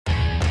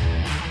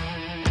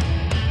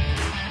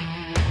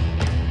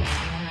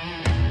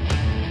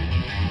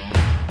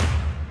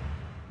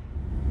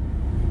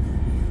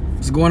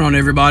going on,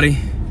 everybody?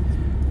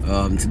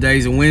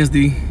 Today's a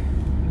Wednesday,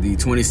 the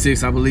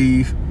 26th, I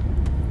believe.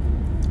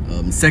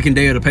 Second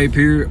day of the pay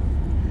period.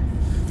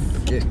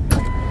 Okay.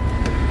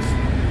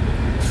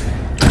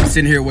 I'm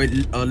sitting here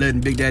waiting, letting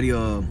Big Daddy,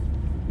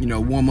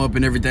 warm up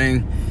and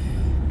everything.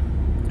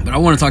 But I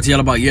want to talk to y'all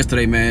about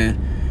yesterday,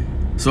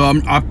 man. So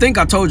I think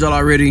I told y'all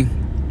already,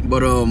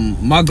 but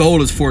my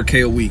goal is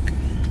 4K a week.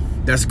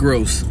 That's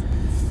gross.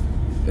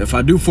 If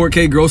I do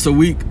 4K gross a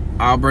week,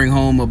 I'll bring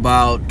home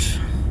about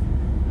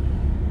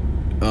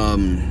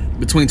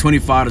between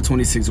 $25 to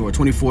 $26 or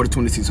 $24 to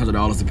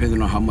 $2,600,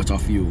 depending on how much I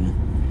fuel.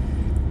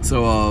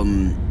 So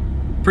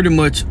pretty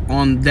much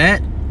on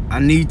that, I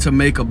need to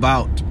make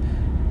about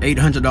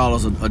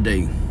 $800 a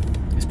day.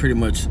 It's pretty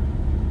much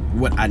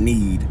what I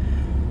need.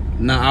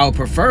 Now I would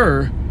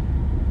prefer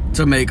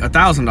to make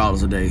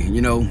 $1,000 a day,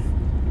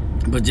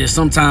 but just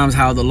sometimes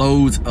how the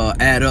loads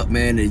add up,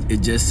 man,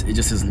 it just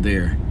isn't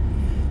there.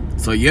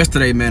 So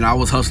yesterday, man, I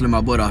was hustling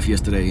my butt off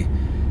yesterday,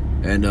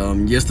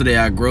 and yesterday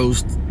I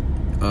grossed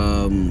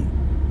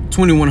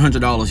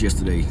 $2,100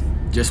 yesterday,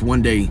 just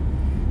one day.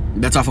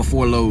 That's off of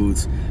 4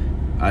 loads.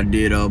 I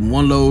did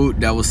one load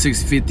that was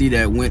 $650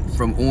 that went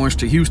from Orange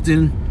to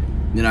Houston.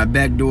 Then I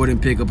backdoored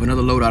and picked up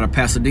another load out of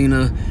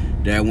Pasadena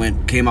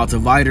that came out to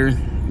Viter.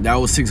 That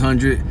was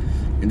 $600.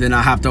 And then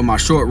I hopped on my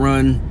short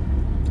run,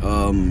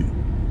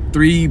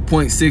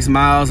 3.6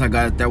 miles. I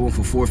got that one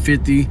for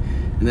 $450.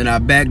 And then I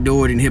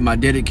backdoored and hit my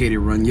dedicated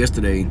run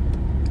yesterday.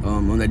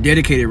 On that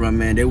dedicated run,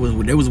 man, they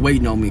was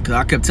waiting on me, because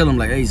I kept telling them,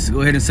 like, hey, just go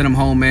ahead and send them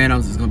home, man. I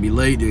was just gonna be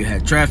late. They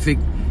had traffic.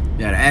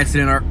 They had an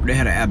accident. They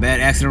had a bad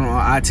accident on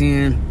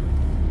I-10.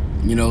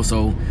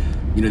 So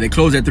they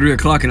closed at 3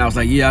 o'clock, and I was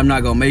like, yeah, I'm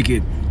not gonna make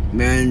it,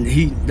 man.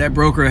 That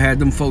broker had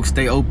them folks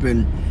stay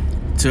open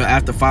till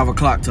after 5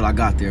 o'clock till I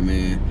got there,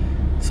 man.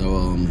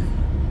 So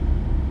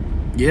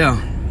yeah.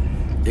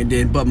 And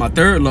then, but my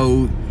third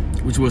load,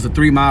 which was a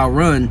 3-mile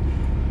run,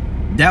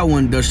 that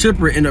one, the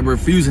shipper ended up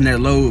refusing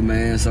that load,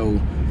 man. So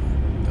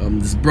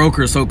this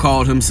broker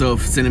so-called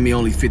himself sending me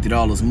only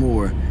 $50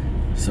 more.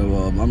 So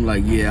I'm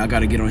like, yeah, I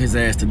gotta get on his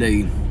ass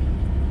today,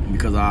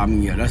 because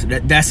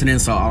that's an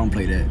insult. I don't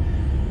play that.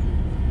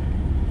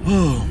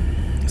 Oh,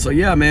 so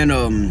yeah, man,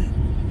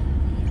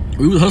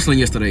 we was hustling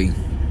yesterday.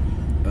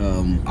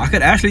 I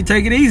could actually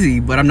take it easy,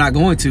 but I'm not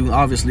going to,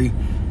 obviously.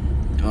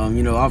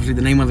 Obviously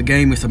the name of the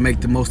game is to make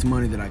the most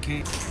money that I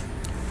can.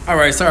 All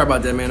right, sorry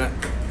about that, man. I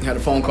had a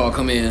phone call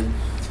come in,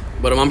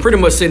 but I'm pretty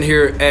much sitting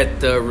here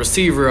at the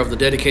receiver of the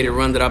dedicated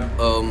run that I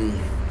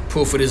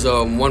pulled for this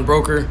one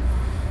broker.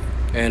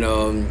 And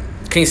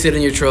can't sit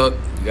in your truck.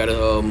 You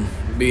gotta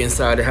be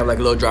inside. They have like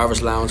a little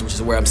driver's lounge, which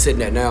is where I'm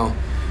sitting at now.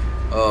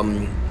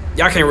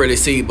 Y'all can't really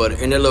see, but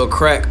in that little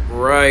crack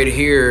right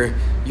here,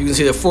 you can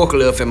see the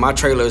forklift, and my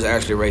trailer is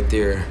actually right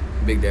there,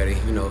 Big Daddy,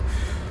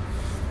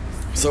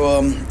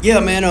 So yeah,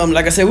 man,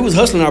 like I said, we was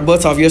hustling our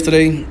butts off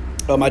yesterday.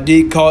 I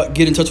did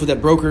get in touch with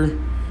that broker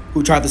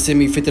who tried to send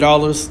me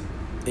 $50.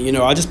 And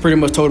I just pretty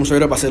much told him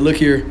straight up. I said, look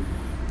here,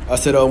 I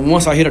said,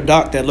 once I hit a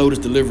dock, that load is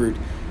delivered.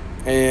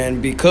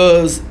 And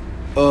because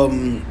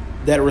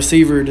that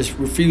receiver just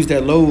refused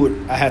that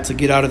load, I had to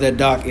get out of that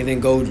dock and then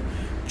go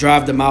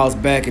drive the miles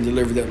back and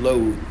deliver that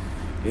load.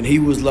 And he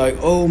was like,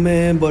 oh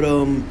man, but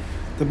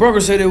the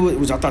broker said it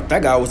was, I thought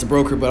that guy was the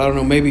broker, but I don't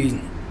know,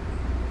 maybe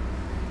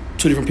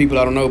 2 different people,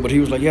 I don't know. But he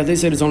was like, yeah, they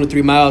said it's only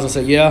 3 miles. I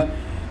said, yeah.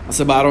 I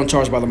said, but I don't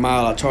charge by the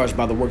mile, I charge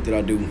by the work that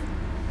I do.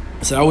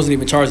 I said, I wasn't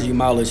even charging you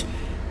mileage.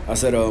 I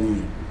said,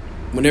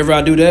 whenever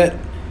I do that,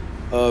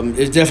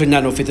 it's definitely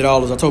not no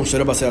 $50. I told him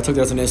straight up, I said, I took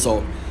that as an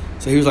insult.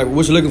 So he was like,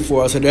 what you looking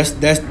for? I said,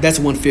 that's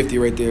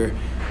 $150 right there.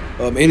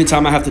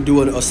 Anytime I have to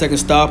do a second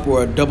stop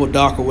or a double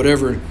dock or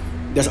whatever,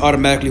 that's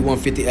automatically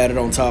 $150 added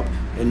on top,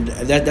 and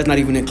that's not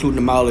even including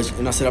the mileage.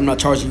 And I said, I'm not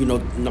charging you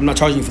I'm not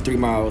charging you for 3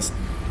 miles.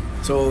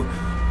 So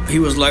he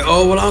was like,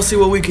 oh, well, I'll see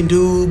what we can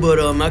do, but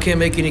I can't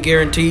make any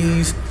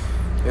guarantees.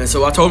 And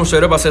so I told him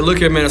straight up, I said, look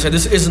here, man, I said,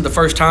 this isn't the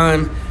first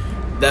time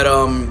that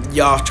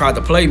y'all tried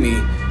to play me.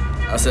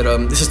 I said,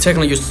 this is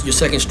technically your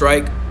second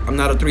strike. I'm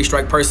not a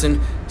 3-strike person,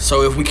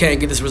 so if we can't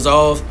get this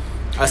resolved,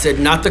 I said,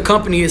 not the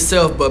company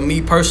itself, but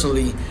me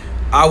personally,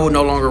 I will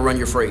no longer run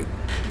your freight.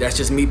 That's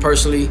just me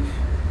personally.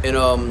 And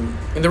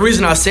the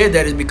reason I said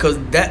that is because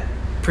that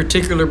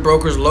particular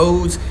broker's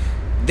loads,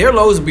 their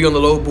loads be on the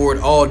load board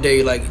all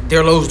day. Like,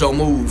 their loads don't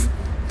move.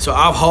 So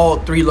I've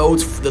hauled 3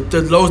 loads.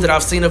 The loads that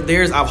I've seen of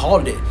theirs, I've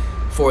hauled it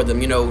for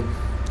them,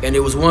 And it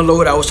was one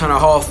load I was trying to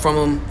haul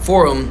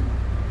for them.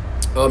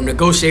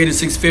 Negotiated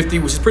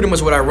 $650, which is pretty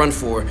much what I run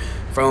for.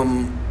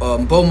 From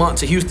Beaumont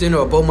to Houston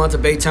or Beaumont to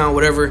Baytown,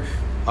 whatever.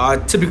 I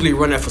typically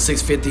run that for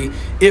 $650.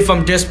 If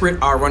I'm desperate,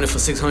 I'll run it for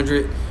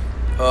 $600.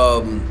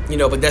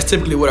 But that's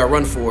typically what I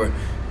run for.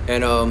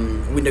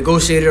 And we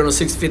negotiated on a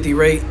 $650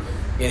 rate,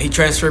 and he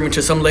transferred me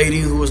to some lady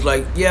who was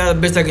like, yeah,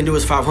 the best I can do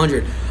is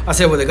 $500. I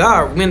said, well, the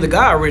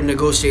guy already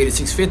negotiated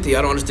 $650.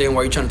 I don't understand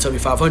why you're trying to tell me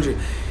 $500.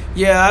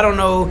 Yeah, I don't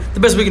know. The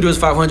best we can do is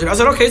 $500. I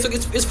said, okay, so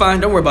it's fine.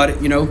 Don't worry about it,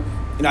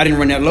 And I didn't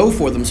run that low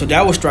for them. So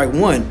that was strike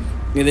 1.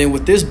 And then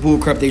with this bull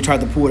crap they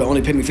tried to pull to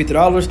only pay me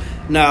 $50,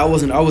 nah, I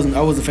wasn't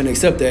finna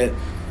accept that.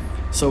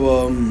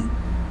 So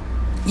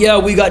yeah,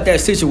 we got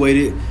that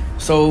situated.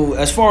 So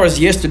as far as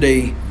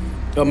yesterday,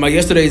 my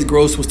yesterday's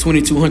gross was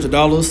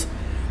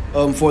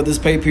 $2,200 for this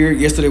pay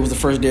period. Yesterday was the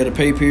first day of the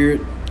pay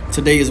period.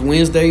 Today is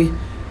Wednesday.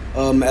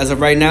 As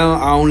of right now,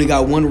 I only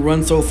got one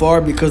run so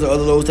far because the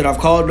other loads that I've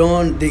called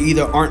on, they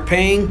either aren't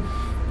paying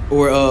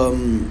or,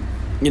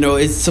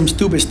 it's some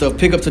stupid stuff.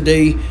 Pick up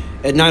today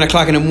at 9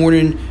 o'clock in the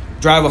morning,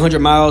 drive 100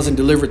 miles and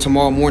deliver it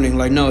tomorrow morning.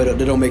 Like, no,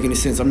 that don't make any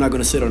sense. I'm not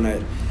going to sit on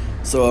that.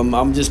 So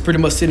I'm just pretty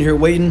much sitting here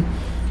waiting.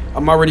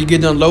 I'm already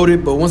getting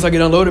unloaded, but once I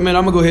get unloaded, man,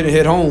 I'm going to go ahead and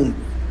head home.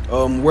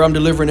 Where I'm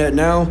delivering at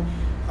now,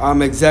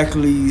 I'm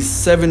exactly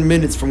 7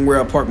 minutes from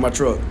where I parked my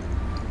truck.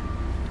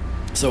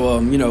 So,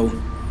 I'm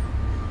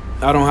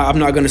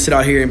not going to sit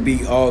out here and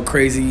be all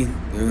crazy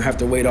and have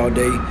to wait all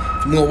day.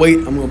 If I'm going to wait,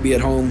 I'm going to be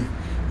at home.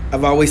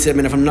 I've always said,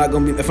 man, if I'm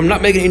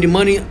not making any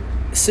money,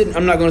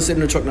 I'm not going to sit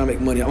in the truck and not make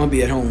money. I'm going to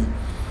be at home.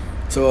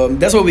 So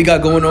that's what we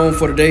got going on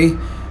for today.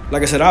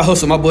 Like I said, I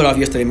hustled my butt off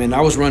yesterday, man.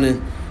 I was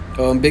running.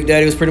 Big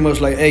Daddy was pretty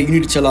much like, hey, you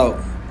need to chill out.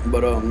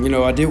 But,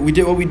 we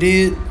did what we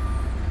did.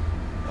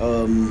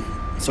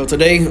 So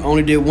today, I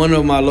only did one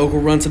of my local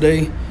run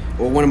today,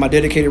 or one of my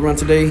dedicated run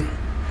today.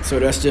 So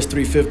that's just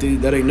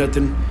 $350. That ain't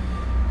nothing.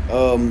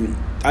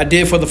 I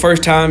did, for the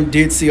first time,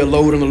 see a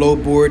load on the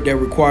load board that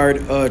required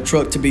a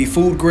truck to be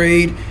food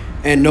grade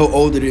and no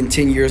older than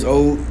 10 years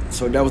old.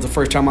 So that was the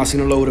first time I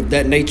seen a load of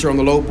that nature on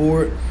the load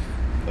board.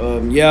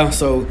 And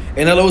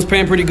that load was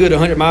paying pretty good,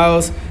 100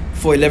 miles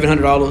for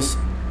 $1,100.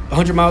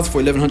 100 miles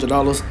for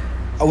 $1,100.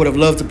 I would have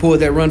loved to pull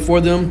that run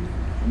for them,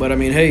 but I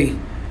mean, hey,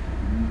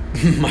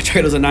 my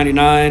trailer's a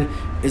 99.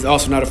 It's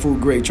also not a food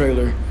grade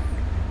trailer.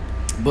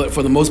 But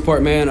for the most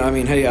part, man, I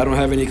mean, hey, I don't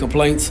have any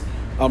complaints.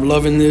 I'm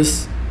loving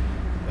this.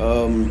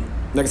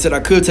 Like I said, I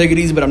could take it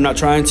easy, but I'm not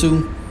trying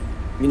to.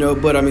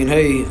 But I mean,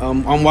 hey,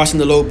 I'm watching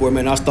the load board,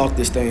 man. I stalked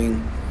this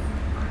thing.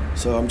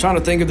 So I'm trying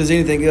to think if there's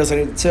anything else I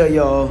need to tell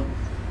y'all.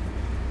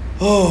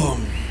 Oh,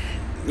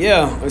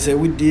 yeah, like I said,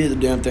 we did the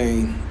damn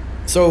thing.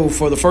 So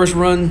for the first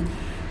run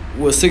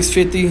was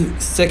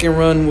 $650, second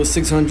run was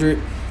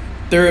 $600,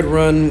 third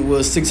run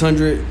was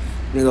 $600,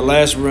 and the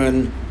last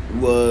run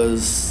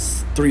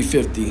was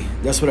 $350.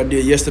 That's what I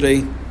did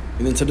yesterday.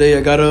 And then today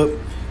I got up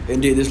and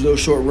did this little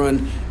short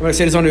run. Like I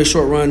said, it's only a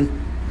short run.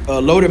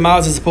 Loaded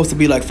miles is supposed to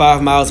be like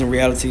 5 miles. In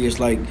reality, it's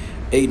like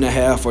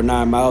 8.5 or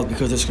 9 miles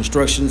because there's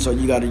construction. So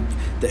you got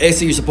the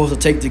exit you're supposed to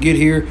take to get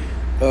here.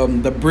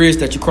 The bridge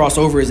that you cross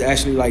over is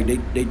actually like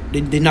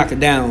they knocked it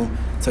down.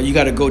 So you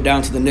got to go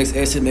down to the next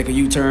exit, make a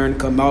U-turn,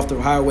 come off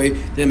the highway,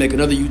 then make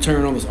another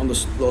U-turn on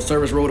the little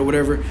service road or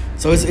whatever.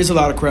 So it's a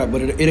lot of crap,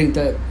 but it ain't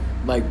that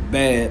like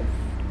bad.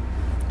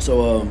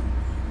 So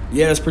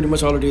yeah, that's pretty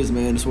much all it is,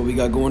 man. That's what we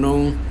got going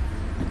on.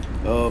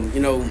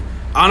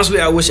 Honestly,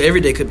 I wish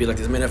every day could be like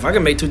this, man. If I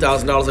could make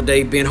 $2,000 a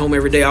day being home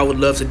every day, I would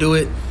love to do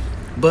it.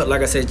 But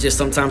like I said, just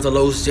sometimes the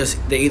loads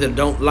they either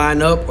don't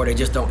line up or they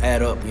just don't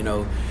add up,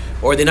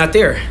 or they're not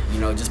there,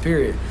 just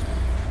period.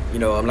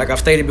 Like I've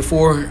stated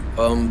before,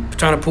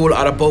 trying to pull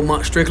out of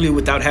Beaumont strictly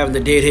without having the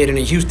deadhead in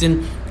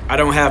Houston, I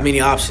don't have many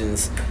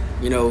options,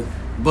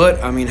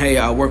 But I mean, hey,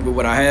 I work with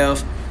what I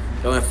have.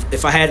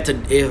 If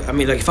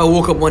I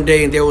woke up one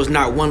day and there was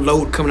not one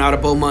load coming out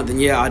of Beaumont, then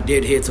yeah, I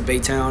did head to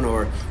Baytown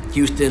or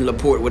Houston,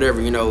 LaPorte,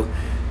 whatever,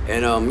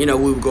 and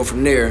we would go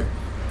from there.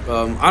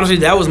 Honestly,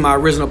 that was my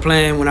original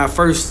plan when I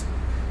first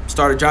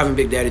started driving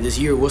Big Daddy this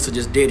year, was to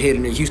just deadhead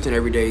in Houston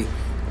every day.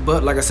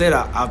 But like I said,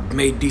 I've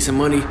made decent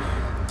money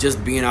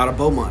just being out of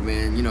Beaumont,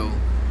 man.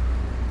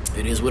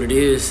 It is what it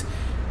is.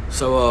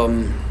 So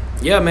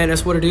yeah, man,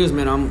 that's what it is,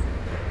 man.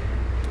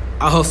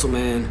 I hustle,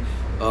 man.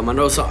 I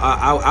know, so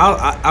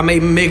I may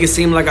make it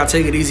seem like I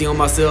take it easy on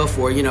myself,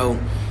 or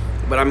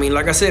but I mean,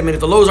 like I said, man, if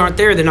the loads aren't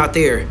there, they're not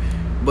there.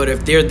 But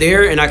if they're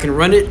there and I can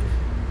run it,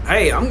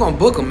 hey, I'm gonna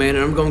book them, man,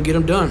 and I'm gonna get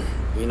them done.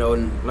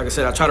 And like I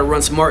said, I try to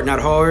run smart, not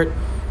hard.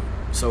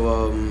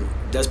 So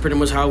that's pretty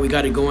much how we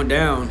got it going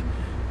down.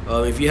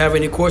 If you have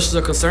any questions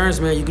or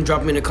concerns, man, you can drop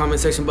them in the comment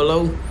section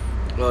below.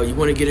 You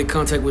want to get in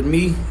contact with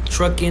me,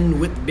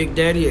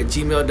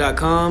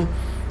 truckingwithbigdaddy@gmail.com.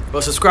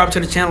 Subscribe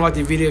to the channel, like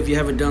the video if you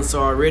haven't done so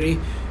already,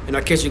 and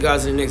I'll catch you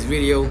guys in the next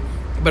video.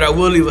 But I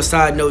will leave a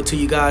side note to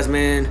you guys,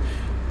 man.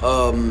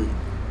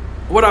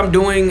 What I'm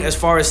doing as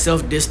far as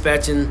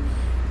self-dispatching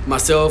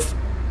myself,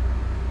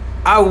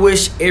 I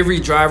wish every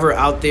driver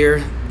out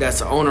there that's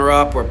an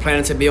owner-up or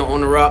planning to be an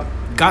owner-up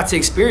got to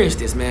experience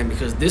this, man,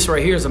 because this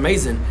right here is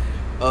amazing.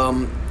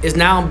 It's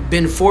now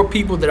been 4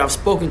 people that I've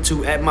spoken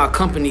to at my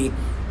company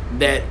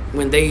that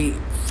when they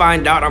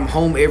find out I'm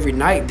home every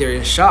night, they're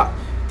in shock.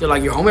 They're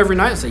like, "You're home every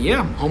night?" I say,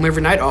 "Yeah, I'm home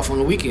every night, off on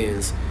the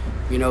weekends."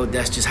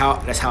 That's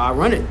how I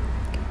run it.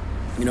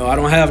 I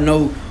don't have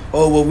no,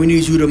 "Oh, well, we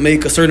need you to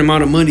make a certain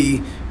amount of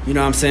money,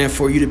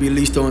 for you to be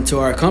leased on to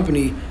our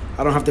company."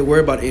 I don't have to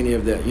worry about any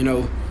of that,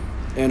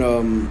 And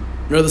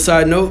another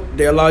side note,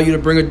 they allow you to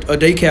bring a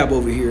day cab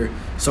over here.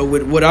 So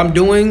with what I'm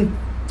doing,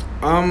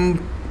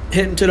 I'm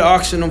heading to the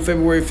auction on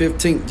February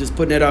 15th, just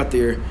putting that out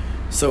there.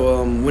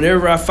 So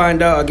whenever I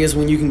find out, I guess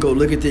when you can go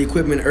look at the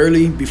equipment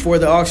early before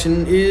the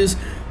auction is,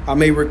 I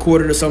may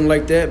record it or something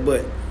like that.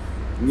 But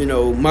You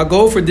know, my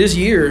goal for this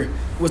year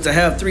was to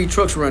have 3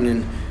 trucks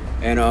running.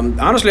 And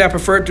honestly, I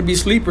prefer it to be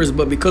sleepers,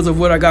 but because of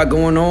what I got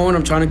going on,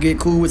 I'm trying to get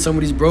cool with some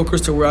of these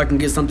brokers to where I can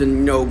get something,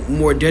 you know,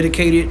 more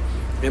dedicated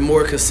and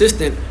more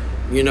consistent.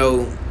 You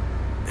know,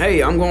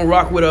 hey, I'm gonna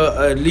rock with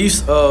at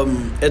least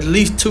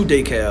 2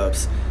 day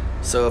cabs.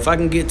 So if I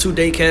can get 2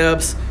 day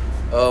cabs,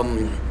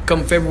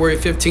 come February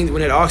 15th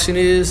when that auction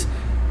is,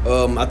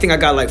 I think I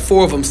got like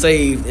 4 of them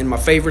saved in my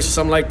favorites or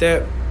something like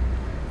that.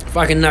 If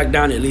I can knock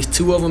down at least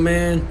 2 of them,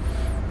 man,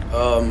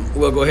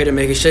 we'll go ahead and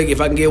make it shake. If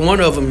I can get 1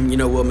 of them, you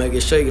know, we'll make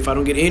it shake. If I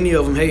don't get any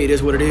of them, hey, it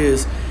is what it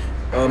is.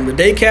 The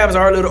day cabs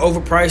are a little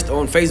overpriced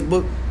on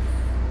Facebook,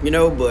 you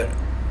know, but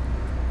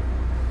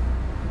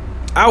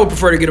I would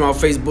prefer to get them on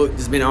Facebook,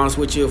 just being honest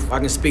with you. If I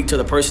can speak to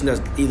the person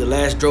that's either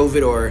last drove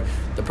it or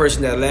the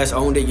person that last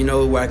owned it, you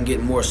know, where I can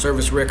get more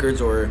service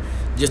records or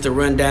just a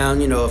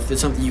rundown, you know, if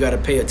it's something you got to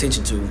pay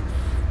attention to.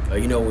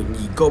 You know, when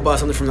you go buy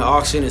something from the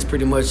auction, it's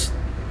pretty much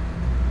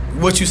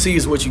what you see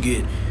is what you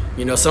get.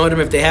 You know, some of them,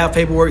 if they have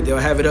paperwork, they'll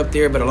have it up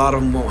there, but a lot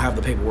of them won't have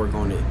the paperwork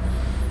on it.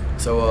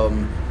 So,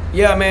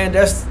 yeah, man,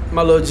 that's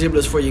my little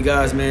giblets for you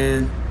guys,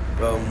 man.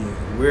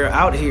 We're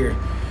out here.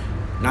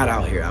 Not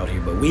out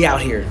here, but we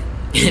out here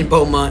in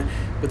Beaumont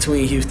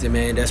between Houston,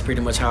 man. That's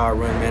pretty much how I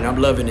run, man. I'm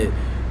loving it.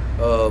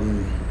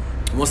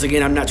 Once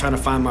again, I'm not trying to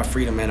find my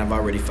freedom, man. I've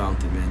already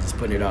found it, man. Just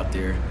putting it out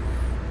there.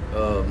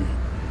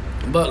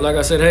 But like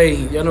I said, hey,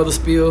 y'all know the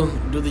spiel.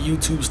 Do the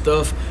YouTube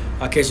stuff.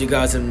 I'll catch you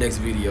guys in the next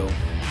video.